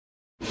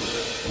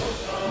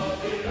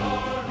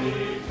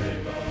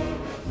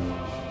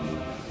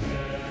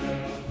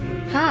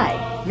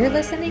Hi, you're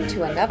listening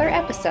to another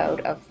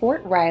episode of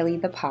Fort Riley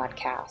the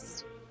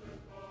podcast.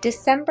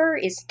 December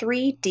is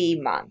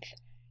 3D month.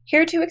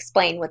 Here to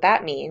explain what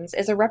that means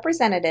is a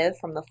representative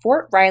from the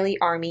Fort Riley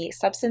Army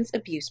Substance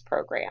Abuse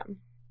Program.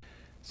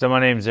 So my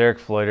name is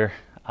Fleuter.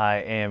 I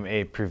am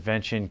a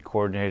prevention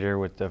coordinator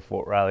with the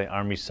Fort Riley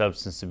Army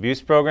Substance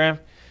Abuse Program,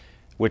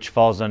 which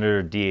falls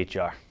under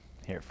DHR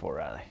here at Fort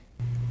Riley.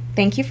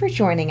 Thank you for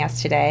joining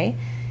us today.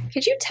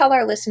 Could you tell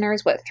our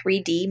listeners what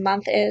 3D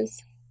month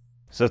is?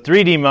 So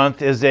 3D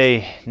month is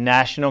a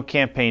national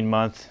campaign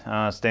month,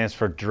 stands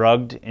for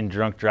Drugged and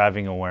Drunk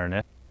Driving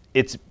Awareness.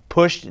 It's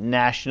pushed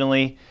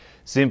nationally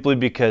simply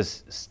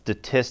because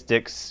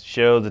statistics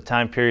show the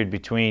time period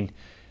between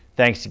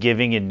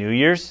Thanksgiving and New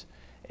Year's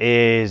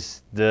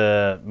is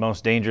the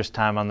most dangerous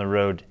time on the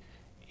road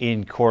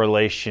in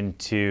correlation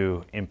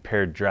to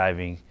impaired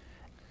driving.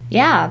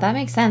 Yeah, that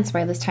makes sense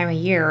why this time of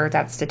year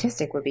that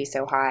statistic would be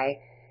so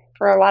high.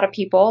 For a lot of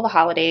people, the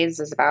holidays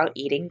is about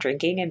eating,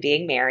 drinking, and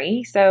being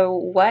merry. So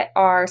what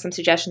are some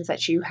suggestions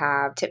that you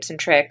have, tips and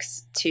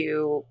tricks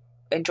to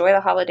enjoy the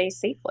holidays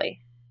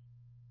safely?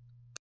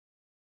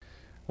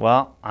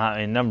 Well,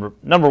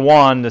 number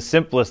one, the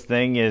simplest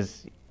thing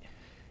is,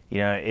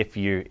 if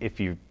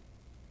you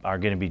are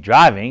going to be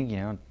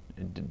driving,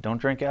 don't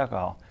drink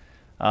alcohol.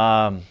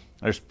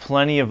 There's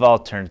plenty of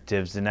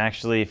alternatives, and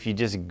actually, if you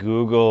just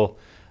Google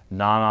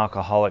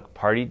non-alcoholic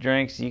party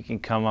drinks, you can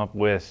come up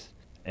with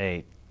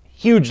a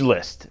huge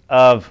list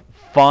of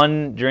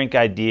fun drink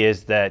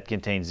ideas that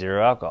contain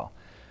zero alcohol.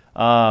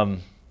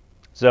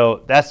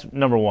 So that's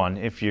number one.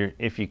 If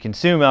you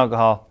consume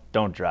alcohol,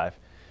 don't drive.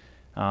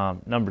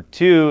 Number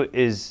two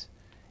is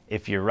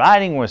if you're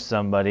riding with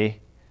somebody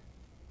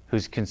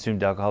who's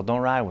consumed alcohol,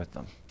 don't ride with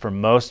them. For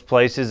most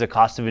places, the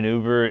cost of an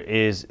Uber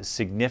is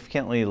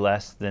significantly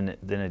less than a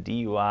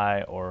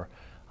DUI or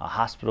a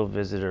hospital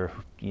visit or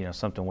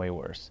something way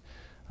worse.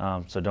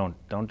 So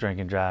don't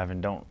drink and drive,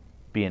 and don't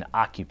be an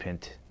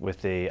occupant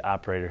with a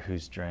operator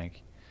who's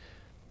drank.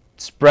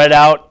 Spread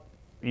out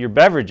your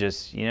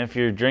beverages. If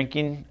you're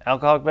drinking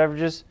alcoholic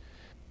beverages,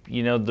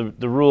 the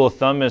rule of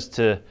thumb is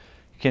to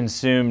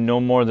consume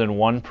no more than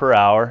one per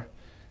hour.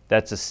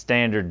 That's a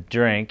standard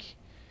drink,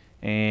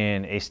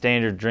 and a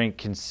standard drink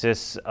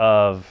consists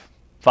of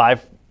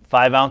five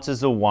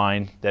ounces of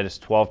wine, that is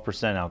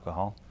 12%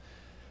 alcohol,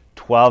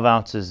 12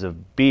 ounces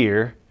of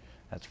beer,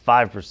 that's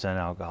 5%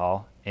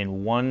 alcohol,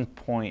 and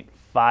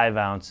 1.5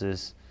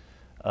 ounces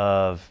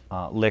of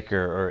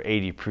liquor or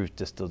 80 proof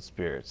distilled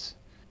spirits.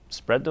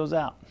 Spread those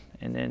out,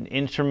 and then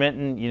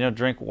intermittent,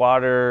 drink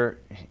water,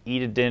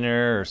 eat a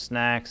dinner or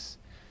snacks,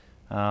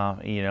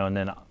 and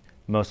then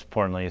most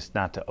importantly is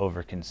not to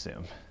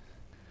overconsume.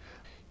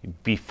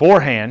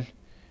 Beforehand,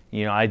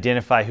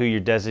 identify who your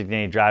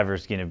designated driver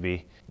is going to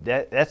be.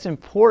 That's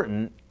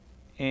important,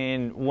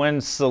 and when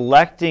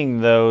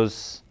selecting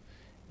those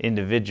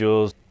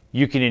individuals,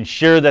 you can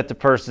ensure that the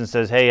person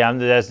says, "Hey, I'm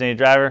the designated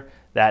driver."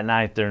 That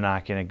night, they're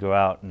not going to go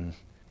out and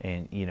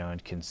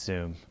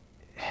consume.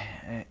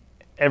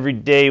 Every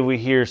day we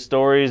hear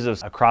stories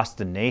of across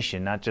the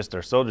nation, not just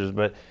our soldiers,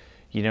 but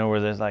where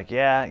there's like,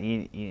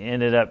 you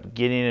ended up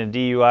getting a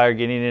DUI or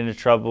getting into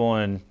trouble,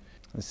 and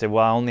they say,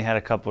 "Well, I only had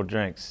a couple of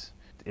drinks."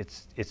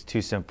 It's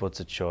too simple.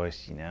 It's a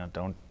choice.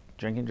 Don't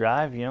drink and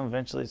drive.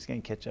 Eventually it's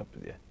going to catch up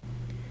with you.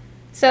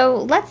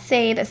 So let's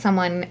say that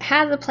someone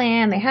has a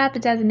plan, they have the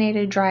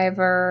designated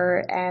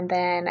driver, and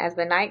then as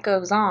the night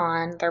goes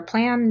on, their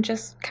plan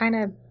just kind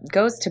of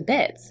goes to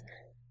bits.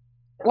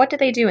 What do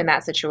they do in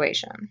that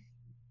situation?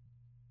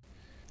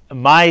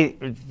 My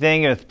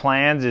thing with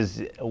plans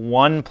is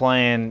one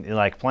plan,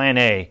 like plan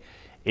A,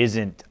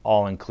 isn't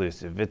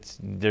all-inclusive.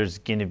 There's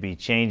going to be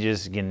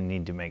changes, going to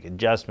need to make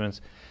adjustments,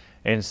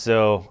 and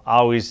so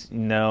always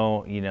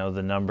know,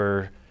 the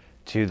number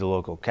to the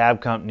local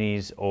cab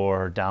companies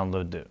or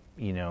download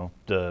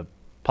the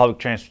public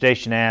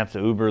transportation apps, the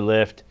Uber,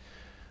 Lyft.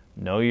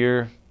 Know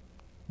your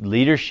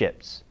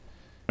leaderships.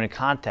 I'm going to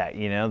contact,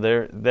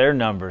 their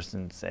numbers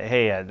and say,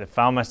 "Hey, I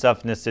found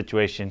myself in this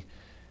situation.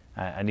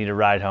 I need a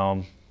ride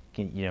home.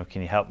 Can you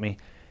help me?"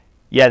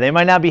 Yeah, they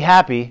might not be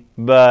happy,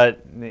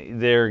 but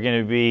they're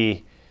going to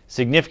be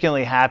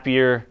significantly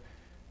happier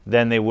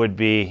than they would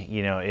be,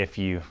 if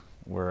you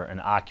were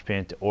an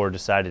occupant or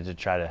decided to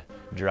try to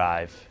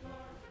drive.